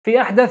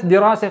في أحدث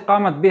دراسة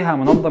قامت بها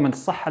منظمة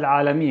الصحة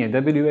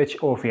العالمية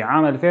WHO في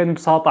عام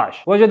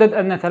 2019 وجدت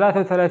أن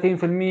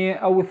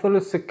 33% أو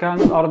ثلث سكان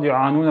الأرض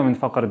يعانون من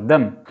فقر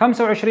الدم،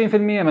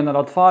 25% من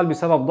الأطفال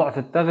بسبب ضعف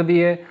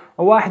التغذية،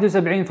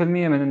 و71%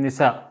 من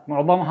النساء،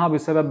 معظمها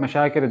بسبب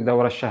مشاكل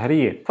الدورة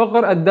الشهرية.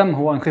 فقر الدم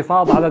هو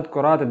انخفاض عدد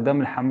كرات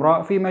الدم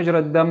الحمراء في مجرى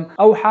الدم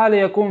أو حالة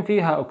يكون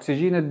فيها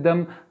اكسجين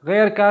الدم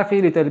غير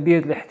كافي لتلبية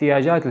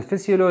الاحتياجات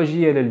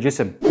الفسيولوجية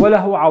للجسم،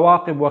 وله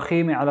عواقب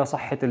وخيمة على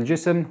صحة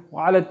الجسم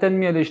وعلى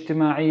التنمية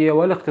الاجتماعية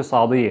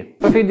والاقتصادية.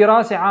 ففي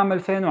دراسة عام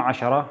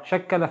 2010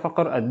 شكل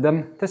فقر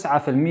الدم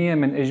 9%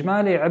 من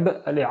إجمالي عبء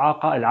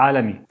الإعاقة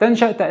العالمي.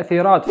 تنشأ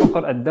تأثيرات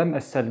فقر الدم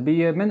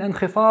السلبية من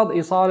انخفاض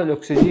إيصال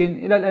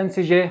الأكسجين إلى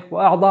الأنسجة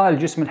وأعضاء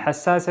الجسم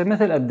الحساسة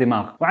مثل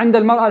الدماغ. وعند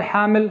المرأة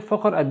الحامل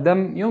فقر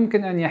الدم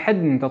يمكن أن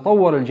يحد من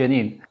تطور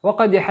الجنين،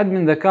 وقد يحد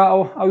من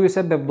ذكائه أو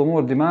يسبب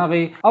ضمور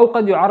دماغي، أو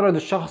قد يعرض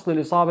الشخص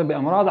للإصابة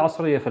بأمراض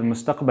عصرية في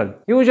المستقبل.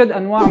 يوجد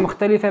أنواع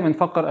مختلفة من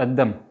فقر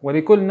الدم،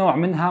 ولكل نوع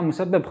منها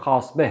مسبب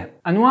خاص به.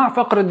 أنواع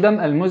فقر الدم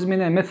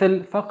المزمنة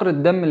مثل فقر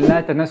الدم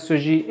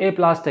اللاتنسجي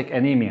أبلاستيك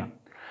أنيميا،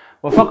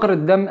 وفقر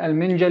الدم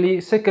المنجلي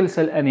سيكل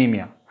سيل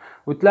أنيميا،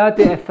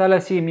 وثلاثة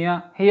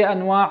الثلاسيميا هي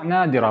أنواع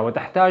نادرة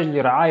وتحتاج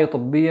لرعاية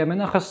طبية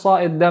من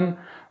أخصائي الدم،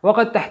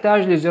 وقد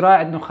تحتاج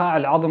لزراعة نخاع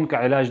العظم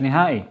كعلاج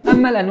نهائي.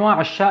 أما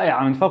الأنواع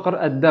الشائعة من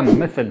فقر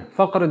الدم مثل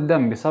فقر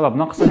الدم بسبب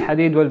نقص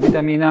الحديد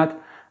والفيتامينات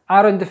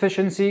Iron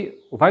Deficiency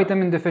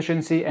وفيتامين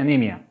Deficiency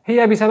أنيميا،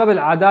 هي بسبب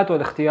العادات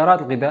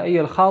والاختيارات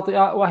الغذائية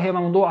الخاطئة، وهي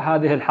موضوع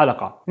هذه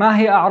الحلقة. ما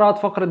هي أعراض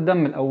فقر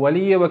الدم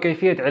الأولية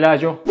وكيفية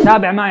علاجه؟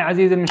 تابع معي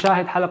عزيزي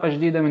المشاهد حلقة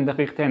جديدة من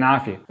دقيقتين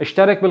عافية.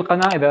 اشترك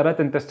بالقناة إذا أردت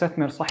أن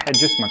تستثمر صحة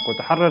جسمك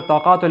وتحرر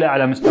طاقاته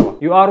لأعلى مستوى.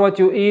 You are what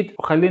you eat.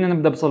 وخلينا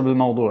نبدأ بصلب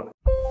الموضوع.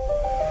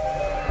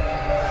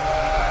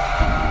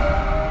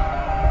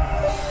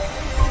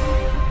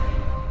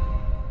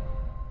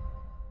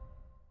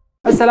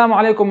 السلام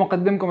عليكم،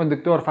 مقدمكم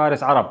الدكتور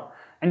فارس عرب.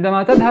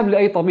 عندما تذهب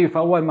لأي طبيب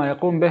فأول ما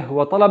يقوم به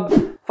هو طلب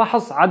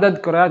فحص عدد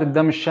كرات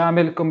الدم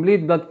الشامل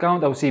Complete Blood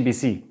Count أو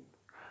CBC،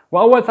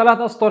 وأول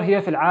 3 أسطر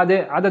هي في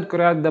العادة عدد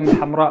كرات الدم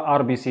الحمراء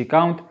RBC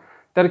Count،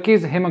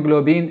 تركيز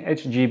هيموغلوبين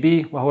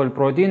HGB وهو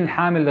البروتين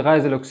الحامل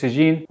لغاز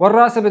الأكسجين،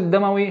 والراسب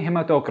الدموي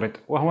هيماتوكريت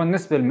وهو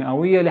النسبة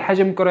المئوية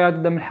لحجم كريات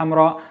الدم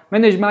الحمراء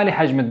من إجمالي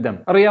حجم الدم.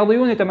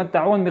 الرياضيون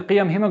يتمتعون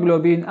بقيم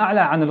هيموغلوبين أعلى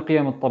عن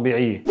القيم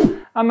الطبيعية،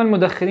 أما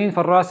المدخنين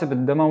فالراسب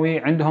الدموي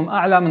عندهم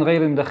أعلى من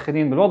غير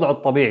المدخنين بالوضع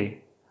الطبيعي.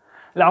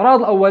 الأعراض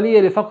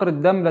الأولية لفقر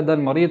الدم لدى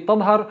المريض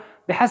تظهر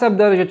بحسب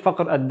درجة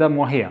فقر الدم،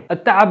 وهي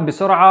التعب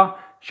بسرعة،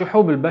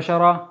 شحوب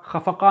البشرة،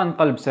 خفقان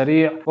قلب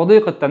سريع،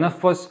 وضيق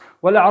التنفس،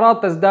 والأعراض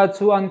تزداد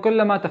سوءا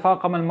كلما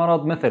تفاقم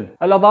المرض مثل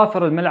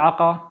الأظافر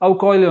الملعقة أو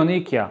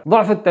كويلونيكيا،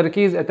 ضعف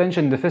التركيز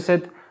attention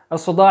deficit،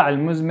 الصداع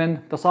المزمن،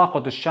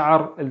 تساقط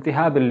الشعر،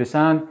 التهاب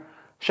اللسان،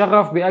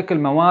 شغف بأكل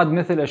مواد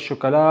مثل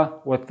الشوكولا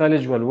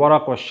والثلج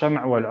والورق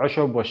والشمع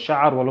والعشب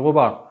والشعر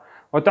والغبار،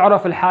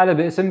 وتعرف الحالة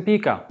باسم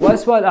بيكا.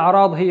 وأسوأ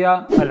الأعراض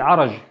هي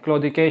العرج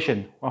كلوديكيشن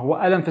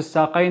وهو ألم في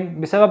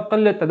الساقين بسبب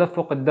قلة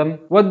تدفق الدم،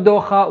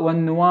 والدوخة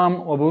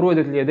والنوام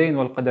وبرودة اليدين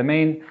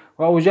والقدمين،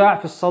 وأوجاع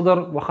في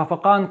الصدر،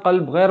 وخفقان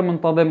قلب غير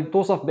منتظم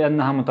توصف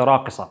بأنها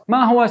متراقصة.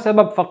 ما هو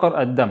سبب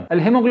فقر الدم؟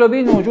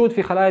 الهيموغلوبين موجود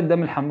في خلايا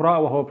الدم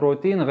الحمراء وهو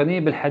بروتين غني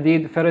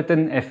بالحديد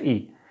فيريتين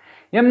Fe،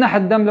 يمنح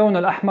الدم لونه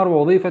الأحمر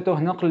ووظيفته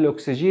نقل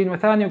الأكسجين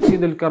وثاني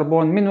أكسيد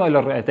الكربون من وإلى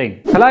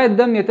الرئتين. خلايا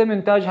الدم يتم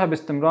إنتاجها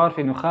باستمرار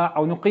في نخاع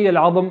أو نقي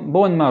العظم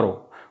بون مارو،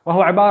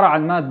 وهو عبارة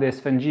عن مادة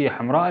إسفنجية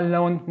حمراء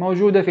اللون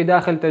موجودة في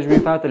داخل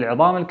تجويفات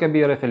العظام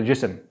الكبيرة في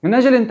الجسم. من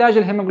أجل إنتاج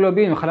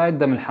الهيموغلوبين وخلايا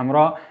الدم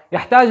الحمراء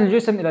يحتاج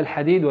الجسم إلى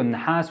الحديد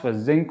والنحاس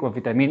والزنك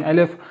وفيتامين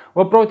ألف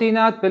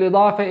وبروتينات،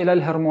 بالإضافة إلى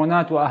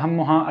الهرمونات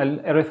وأهمها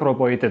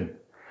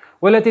الإريثروبويتين،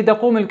 والتي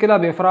تقوم الكلى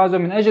بإفرازه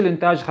من أجل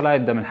إنتاج خلايا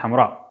الدم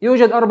الحمراء.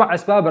 يوجد 4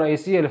 أسباب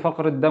رئيسية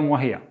لفقر الدم،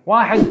 وهي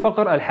 1.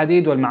 فقر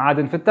الحديد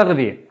والمعادن في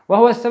التغذية،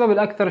 وهو السبب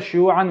الأكثر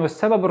شيوعا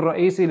والسبب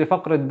الرئيسي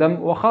لفقر الدم،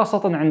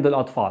 وخاصة عند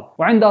الأطفال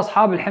وعند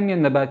أصحاب الحمية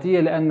النباتية،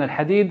 لأن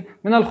الحديد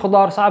من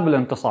الخضار صعب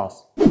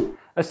الامتصاص.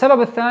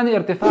 السبب الثاني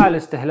ارتفاع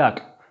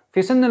الاستهلاك.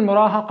 في سن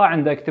المراهقة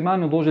عند اكتمال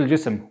نضوج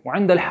الجسم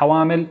وعند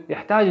الحوامل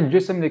يحتاج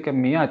الجسم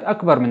لكميات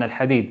أكبر من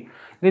الحديد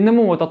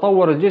لنمو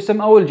وتطور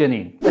الجسم أو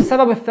الجنين.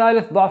 السبب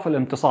الثالث ضعف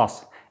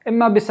الامتصاص،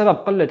 إما بسبب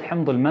قلة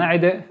حمض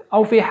المعدة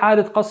أو في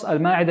حالة قص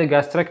المعدة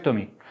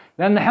جاستريكتومي،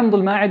 لأن حمض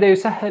المعدة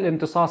يسهل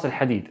امتصاص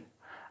الحديد،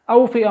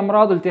 أو في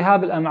أمراض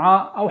التهاب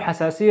الأمعاء أو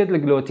حساسية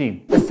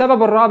الجلوتين.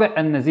 السبب الرابع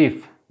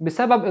النزيف،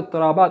 بسبب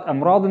اضطرابات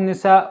أمراض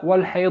النساء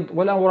والحيض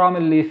والأورام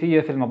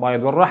الليفية في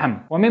المبايض والرحم.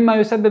 ومما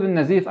يسبب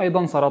النزيف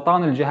أيضا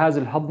سرطان الجهاز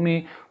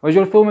الهضمي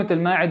وجرثومة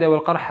المعدة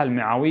والقرحة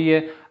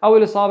المعوية أو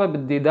الإصابة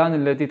بالديدان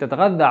التي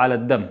تتغذى على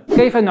الدم.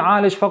 كيف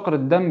نعالج فقر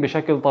الدم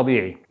بشكل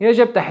طبيعي؟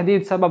 يجب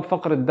تحديد سبب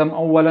فقر الدم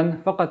أولا،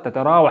 فقد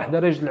تتراوح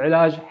درجة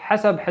العلاج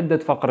حسب حدة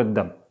فقر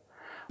الدم.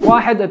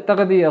 1.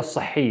 التغذية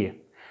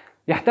الصحية.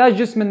 يحتاج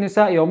جسم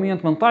النساء يوميا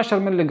 18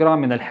 ملغ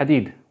من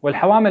الحديد،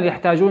 والحوامل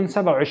يحتاجون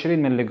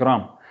 27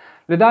 ملغ.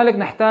 لذلك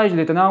نحتاج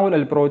لتناول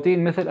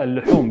البروتين مثل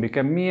اللحوم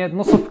بكمية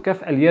نصف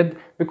كف اليد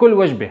بكل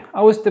وجبة،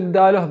 أو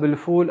استبداله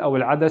بالفول أو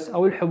العدس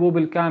أو الحبوب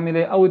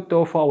الكاملة أو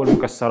التوفو أو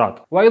المكسرات.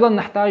 وأيضا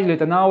نحتاج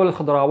لتناول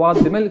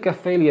الخضروات بملء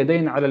كفي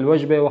اليدين على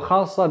الوجبة،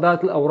 وخاصة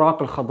ذات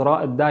الأوراق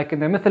الخضراء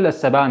الداكنة مثل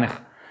السبانخ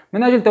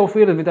من أجل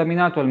توفير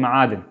الفيتامينات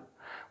والمعادن.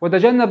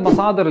 وتجنب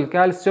مصادر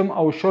الكالسيوم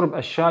أو شرب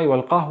الشاي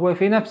والقهوة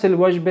في نفس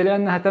الوجبة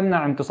لأنها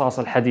تمنع امتصاص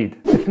الحديد.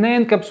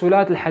 2.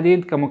 كبسولات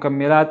الحديد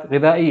كمكملات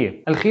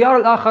غذائية. الخيار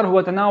الآخر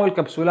هو تناول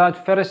كبسولات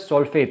فيرس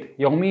سولفيت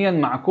يوميا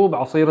مع كوب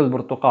عصير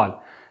البرتقال،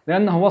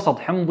 لأنه وسط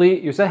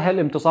حمضي يسهل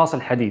امتصاص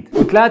الحديد.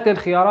 3.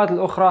 الخيارات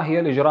الأخرى هي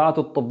الإجراءات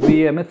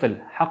الطبية مثل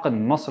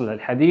حقن مصل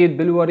الحديد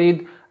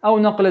بالوريد أو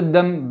نقل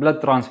الدم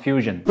blood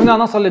transfusion. هنا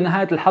نصل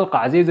لنهاية الحلقة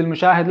عزيزي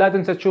المشاهد، لا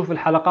تنسى تشوف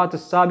الحلقات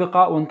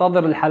السابقة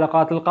وانتظر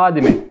الحلقات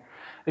القادمة.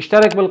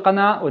 اشترك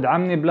بالقناة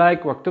وادعمني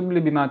بلايك واكتب لي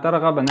بما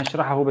ترغب أن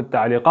أشرحه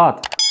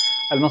بالتعليقات.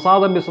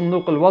 المصادر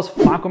بصندوق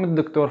الوصف. معكم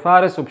الدكتور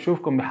فارس،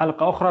 وبشوفكم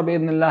بحلقة أخرى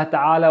بإذن الله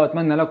تعالى،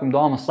 وأتمنى لكم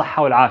دوام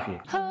الصحة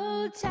والعافية.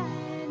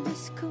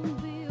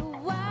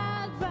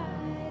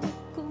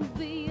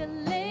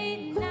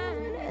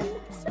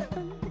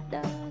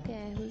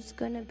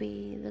 Gonna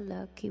be the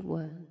lucky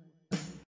one.